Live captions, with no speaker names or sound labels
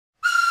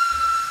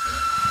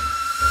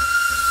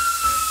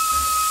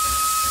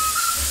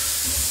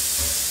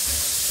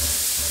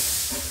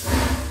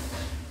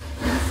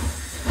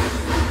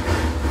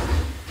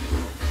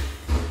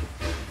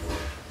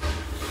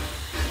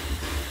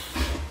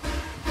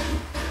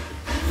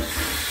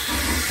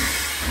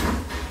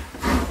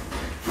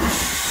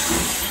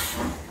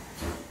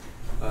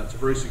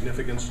very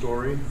significant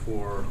story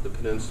for the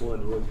peninsula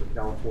and really for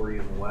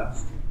California in the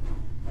West.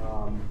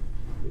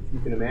 If you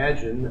can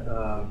imagine,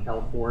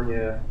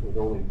 California was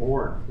only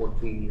born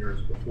 14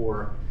 years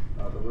before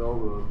the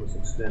railroad was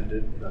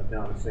extended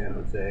down to San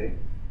Jose.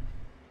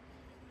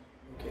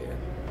 Okay.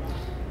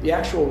 The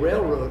actual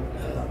railroad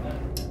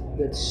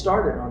that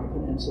started on the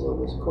peninsula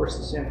was, of course,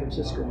 the San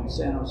Francisco and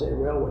San Jose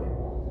Railway.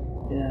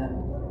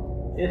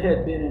 And it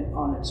had been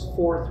on its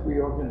fourth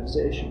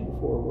reorganization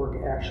before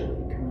work actually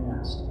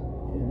commenced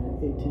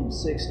in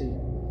 1860.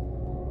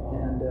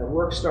 And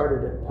work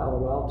started at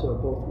Palo Alto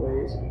both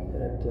ways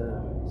at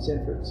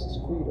San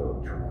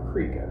Francisco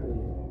Creek, I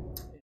believe.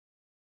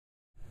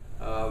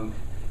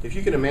 If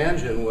you can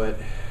imagine what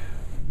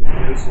the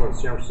peninsula of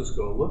San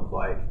Francisco looked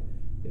like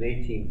in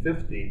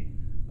 1850,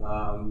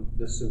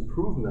 this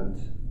improvement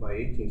by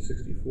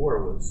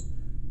 1864 was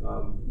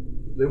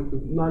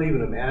not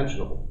even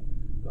imaginable.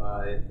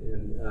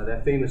 In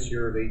that famous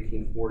year of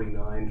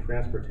 1849,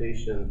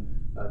 transportation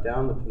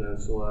down the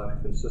peninsula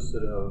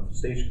consisted of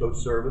stagecoach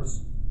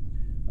service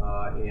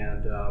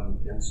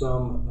and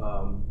some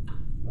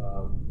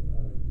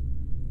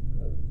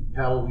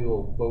paddle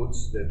wheel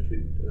boats that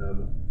could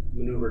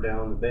maneuver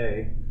down the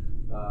bay.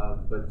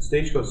 But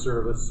stagecoach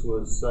service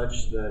was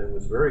such that it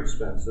was very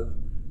expensive,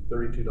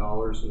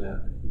 $32 in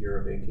that year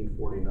of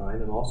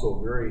 1849, and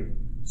also very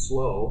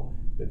slow.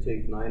 It would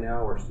take 9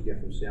 hours to get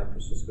from San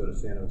Francisco to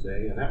San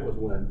Jose, and that was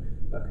when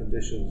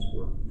conditions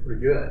were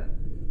pretty good.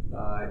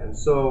 And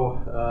so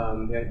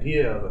the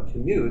idea of a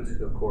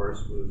commute, of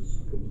course,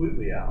 was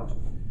completely out.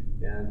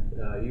 And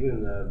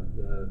even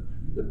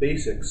the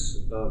basics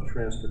of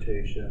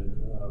transportation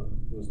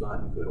was not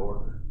in good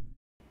order.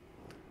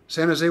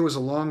 San Jose was a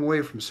long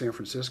way from San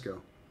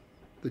Francisco.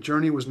 The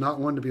journey was not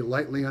one to be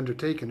lightly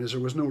undertaken, as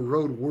there was no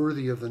road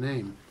worthy of the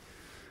name.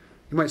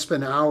 You might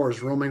spend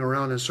hours roaming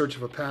around in search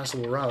of a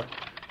passable route,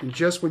 and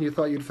just when you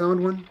thought you'd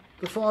found one,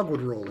 the fog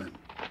would roll in.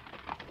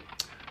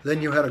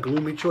 Then you had a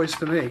gloomy choice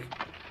to make.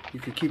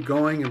 You could keep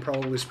going and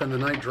probably spend the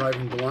night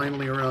driving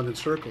blindly around in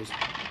circles,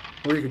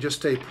 or you could just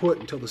stay put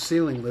until the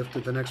ceiling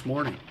lifted the next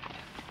morning.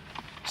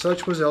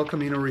 Such was El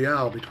Camino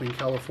Real between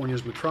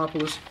California's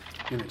metropolis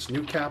and its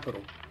new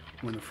capital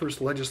when the first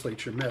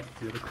legislature met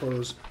near the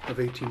close of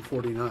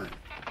 1849,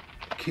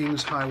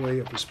 King's Highway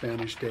of the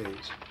Spanish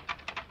days.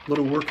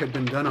 Little work had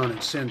been done on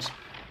it since.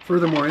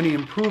 Furthermore, any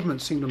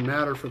improvement seemed to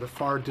matter for the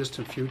far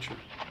distant future.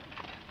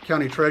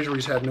 County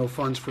treasuries had no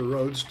funds for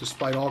roads,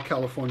 despite all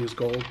California's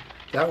gold.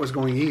 That was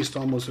going east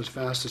almost as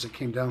fast as it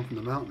came down from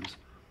the mountains.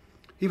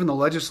 Even the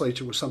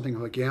legislature was something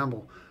of a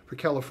gamble, for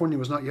California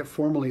was not yet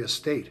formally a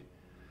state.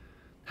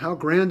 How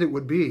grand it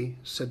would be,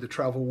 said the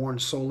travel-worn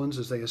Solons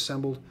as they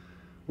assembled,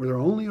 were there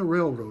only a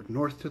railroad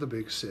north to the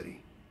big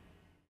city.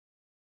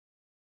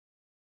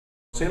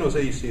 San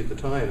Jose, you see, at the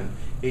time, in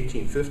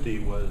 1850,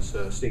 was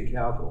state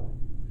capital.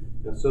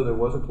 And so there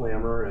was a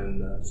clamor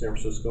in San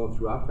Francisco and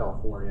throughout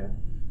California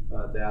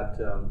that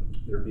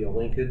there'd be a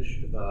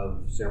linkage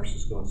of San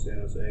Francisco and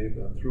San Jose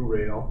through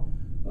rail.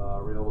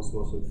 Rail was the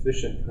most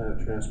efficient kind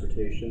of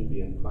transportation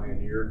being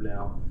pioneered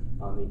now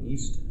on the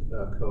east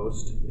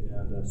coast,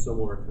 and a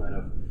similar kind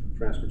of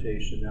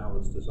transportation now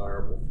is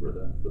desirable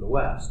for the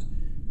west.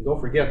 And don't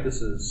forget,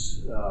 this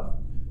is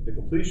the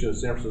completion of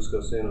San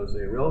Francisco-San Jose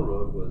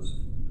Railroad was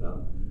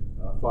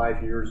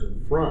 5 years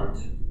in front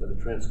of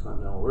the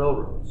Transcontinental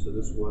Railroad, so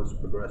this was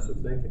progressive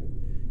thinking.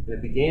 And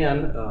it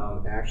began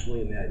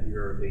actually in that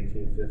year of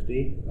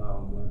 1850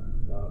 when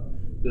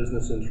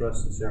business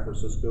interests in San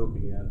Francisco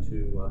began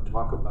to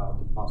talk about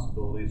the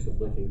possibilities of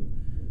linking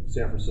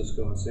San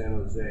Francisco and San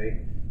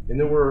Jose. And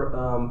there were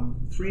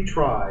 3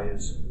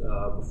 tries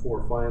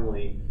before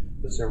finally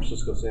the San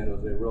Francisco-San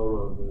Jose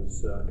Railroad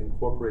was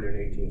incorporated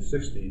in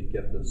 1860 to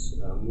get this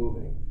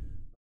moving.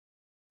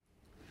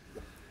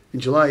 In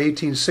July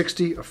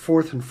 1860, a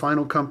fourth and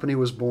final company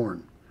was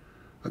born.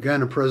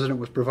 Again, a president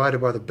was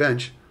provided by the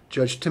bench,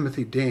 Judge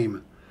Timothy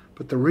Dame,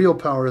 but the real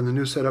power in the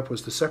new setup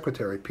was the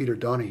secretary, Peter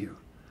Donahue.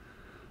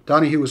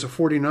 Donahue was a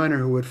 49er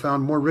who had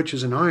found more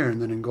riches in iron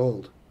than in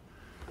gold.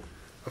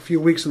 A few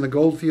weeks in the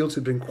gold fields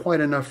had been quite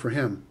enough for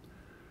him.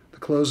 The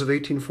close of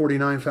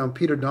 1849 found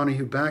Peter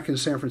Donahue back in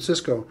San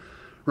Francisco,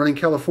 running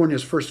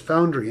California's first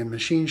foundry and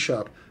machine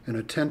shop in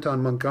a tent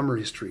on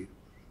Montgomery Street.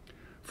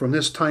 From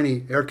this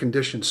tiny,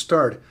 air-conditioned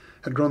start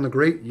had grown the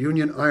great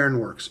Union Iron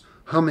Works,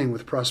 humming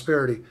with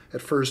prosperity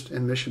at First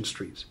and Mission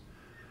Streets.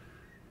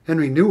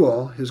 Henry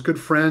Newall, his good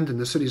friend and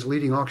the city's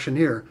leading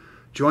auctioneer,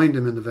 joined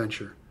him in the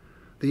venture.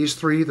 These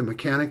 3, the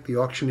mechanic, the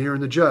auctioneer,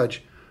 and the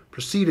judge,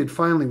 proceeded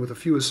finally with a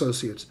few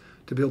associates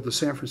to build the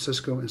San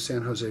Francisco and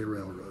San Jose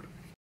Railroad.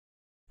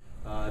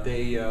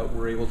 They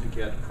were able to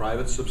get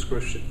private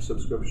subscription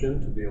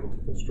to be able to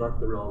construct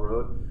the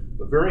railroad,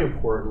 but very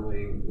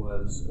importantly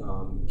was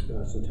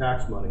some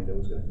tax money that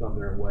was going to come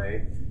their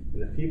way.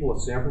 And the people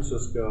of San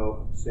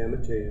Francisco, San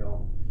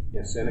Mateo,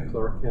 and Santa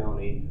Clara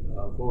County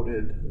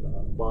voted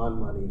bond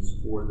monies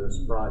for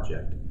this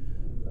project.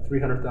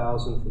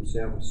 $300,000 from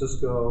San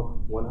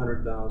Francisco,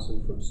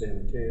 $100,000 from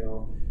San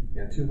Mateo,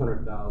 and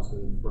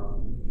 $200,000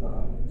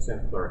 from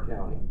Santa Clara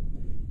County.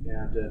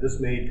 And this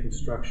made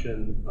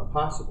construction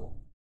possible.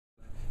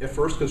 At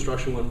first,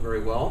 construction went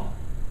very well.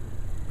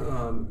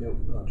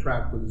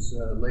 Track was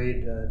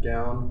laid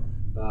down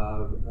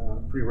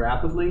pretty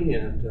rapidly,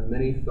 and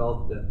many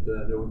felt that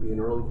there would be an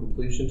early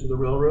completion to the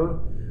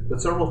railroad.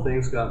 But several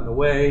things got in the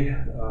way.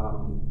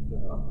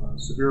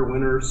 Severe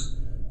winters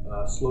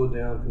slowed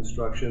down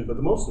construction, but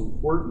the most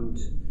important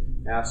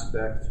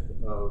aspect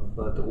of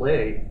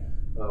delay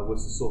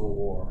was the Civil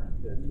War.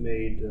 It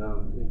made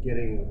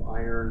getting of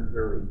iron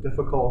very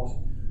difficult.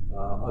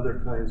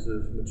 Other kinds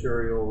of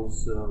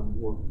materials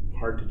were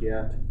hard to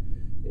get,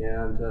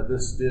 and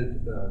this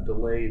did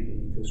delay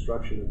the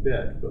construction a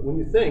bit. But when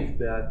you think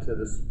that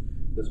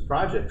this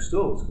project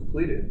still was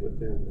completed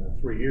within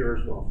 3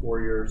 years, well,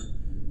 4 years,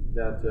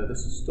 that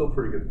this is still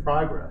pretty good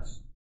progress.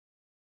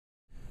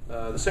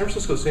 The San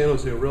Francisco-San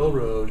Jose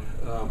Railroad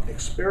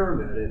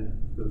experimented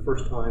for the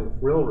first time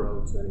with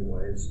railroads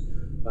anyways,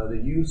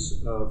 the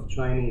use of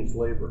Chinese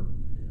labor,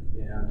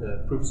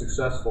 and proved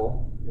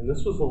successful. And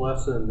this was a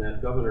lesson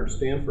that Governor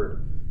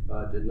Stanford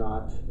did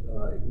not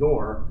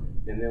ignore.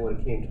 And then when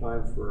it came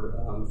time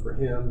for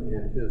him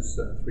and his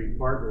 3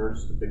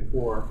 partners, the Big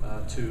Four,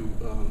 to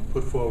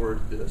put forward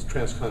this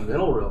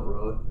Transcontinental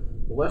Railroad,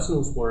 the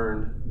lessons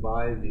learned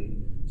by the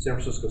San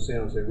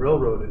Francisco-San Jose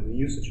Railroad and the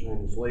use of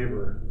Chinese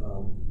labor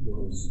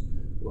was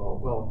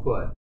well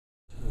put.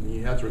 I mean,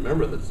 you have to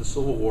remember that the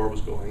Civil War was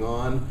going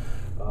on,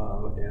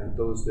 and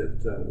those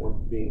that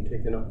weren't being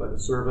taken up by the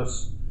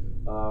service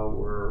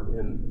were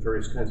in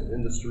various kinds of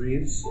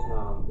industries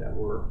that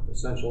were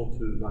essential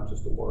to not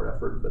just the war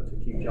effort, but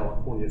to keep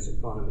California's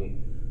economy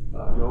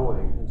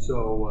going. And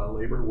so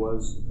labor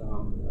was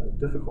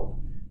difficult.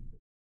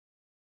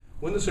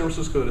 When the San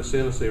Francisco to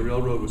San Jose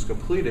Railroad was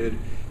completed,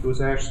 it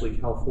was actually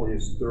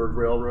California's 3rd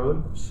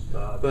railroad.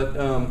 But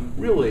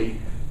really,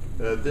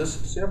 this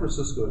San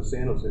Francisco to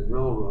San Jose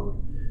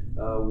Railroad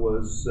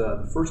was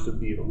the first to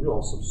be a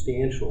real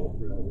substantial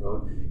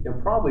railroad,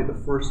 and probably the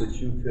first that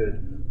you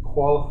could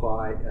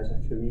qualify as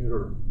a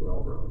commuter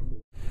railroad.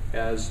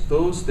 As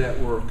those that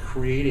were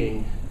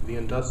creating the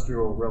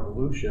Industrial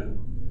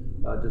Revolution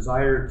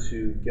desired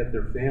to get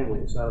their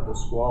families out of the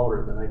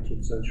squalor of the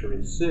 19th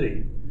century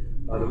city,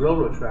 the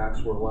railroad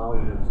tracks were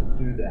allowing them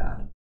to do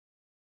that.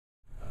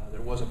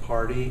 There was a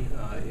party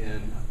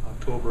in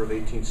October of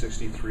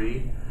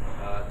 1863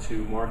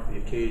 to mark the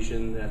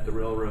occasion that the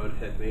railroad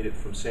had made it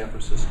from San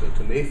Francisco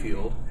to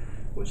Mayfield,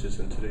 which is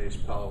in today's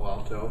Palo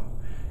Alto.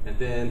 And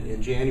then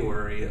in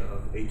January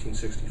of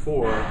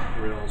 1864,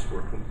 rails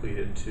were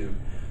completed to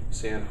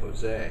San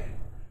Jose.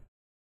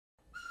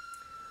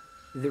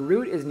 The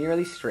route is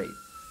nearly straight.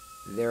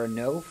 There are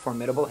no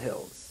formidable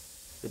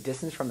hills. The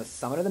distance from the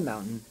summit of the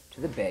mountain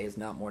to the bay is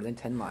not more than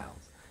 10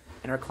 miles,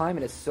 and our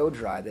climate is so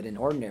dry that in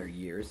ordinary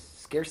years,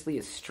 scarcely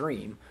a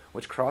stream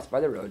which crossed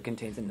by the road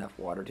contains enough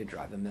water to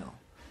drive a mill.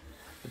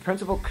 The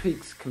principal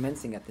creeks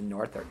commencing at the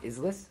north are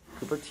Islas,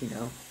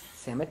 Cupertino,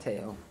 San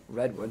Mateo,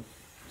 Redwood,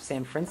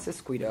 San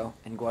Francisquito,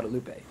 and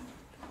Guadalupe.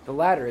 The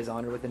latter is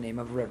honored with the name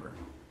of river.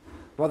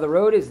 While the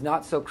road is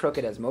not so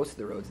crooked as most of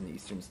the roads in the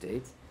eastern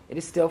states, it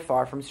is still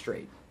far from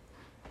straight.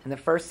 In the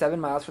first 7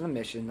 miles from the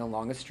mission, the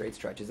longest straight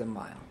stretch is a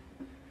mile.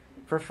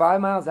 For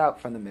 5 miles out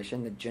from the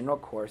mission, the general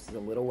course is a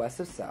little west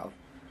of south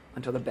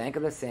until the bank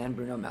of the San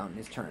Bruno Mountain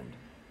is turned,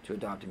 to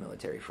adopt a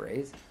military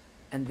phrase,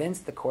 and thence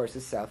the course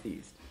is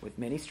southeast, with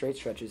many straight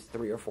stretches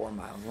 3 or 4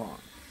 miles long.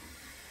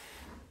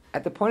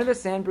 At the point of the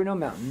San Bruno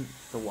Mountain,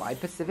 the wide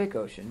Pacific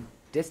Ocean,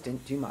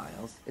 distant 2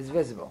 miles, is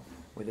visible,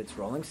 with its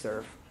rolling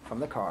surf from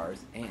the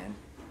cars, and,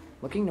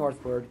 looking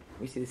northward,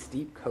 we see the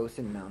steep coast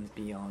and mountains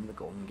beyond the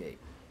Golden Gate.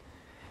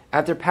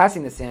 After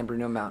passing the San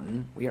Bruno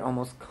Mountain, we are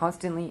almost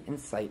constantly in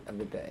sight of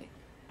the bay.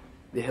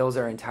 The hills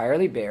are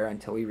entirely bare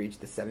until we reach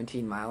the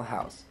 17-mile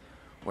house,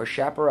 where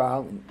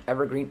chaparral and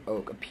evergreen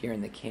oak appear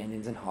in the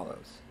canyons and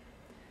hollows.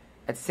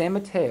 At San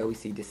Mateo, we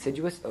see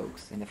deciduous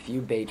oaks and a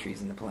few bay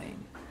trees in the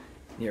plain.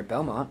 Near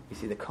Belmont, we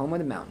see the comb of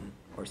the mountain,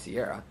 or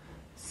Sierra,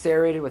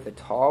 serrated with the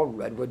tall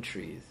redwood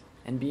trees,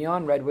 and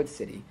beyond Redwood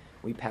City,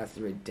 we pass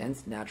through a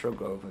dense natural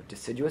grove of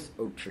deciduous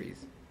oak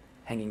trees,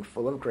 hanging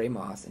full of gray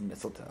moss and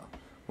mistletoe,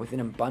 with an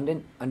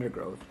abundant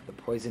undergrowth of the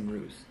poison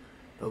ruse,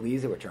 the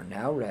leaves of which are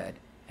now red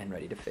and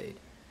ready to fade.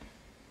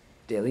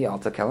 Daily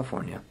Alta,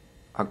 California,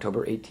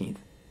 October 18th,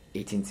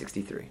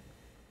 1863.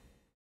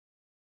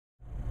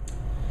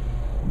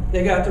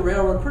 They got the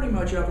railroad pretty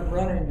much up and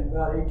running in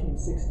about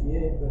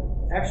 1868, but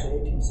actually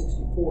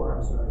 1864,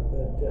 I'm sorry,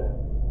 but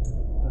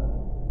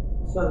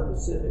Southern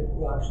Pacific,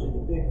 well actually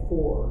the Big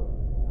Four,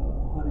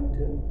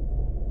 Huntington,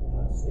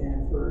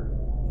 Stanford,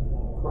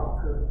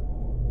 Crocker,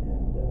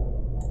 and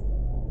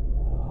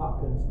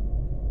Hopkins,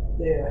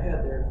 they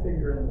had their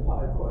finger in the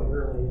pie quite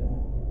early, and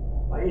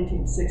by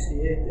 1868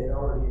 they had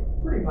already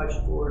pretty much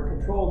were in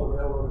control of the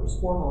railroad. It was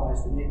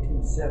formalized in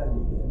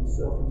 1870, and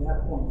so from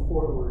that point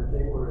forward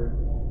they were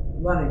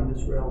running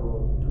this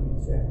railroad between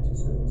San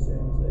Francisco and San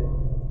Jose.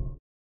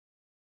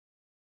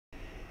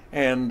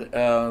 And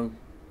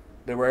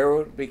the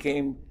railroad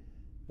became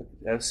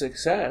a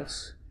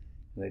success.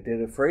 They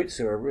did a freight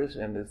service,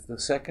 and it's the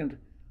second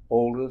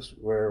oldest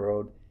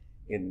railroad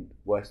in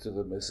west of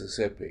the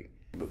Mississippi.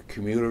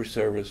 Commuter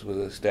service was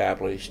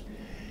established,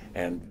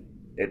 and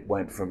it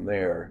went from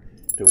there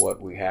to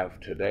what we have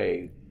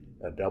today,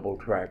 a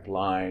double-track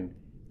line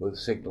with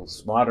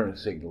modern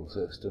signal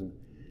system,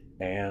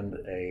 and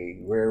a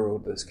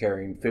railroad that's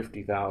carrying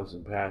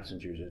 50,000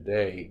 passengers a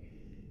day.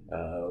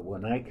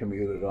 When I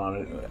commuted on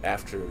it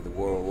after the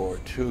World War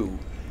II,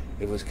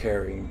 it was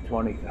carrying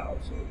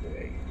 20,000 a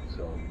day.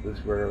 So this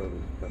railroad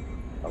has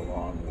come a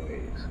long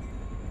ways.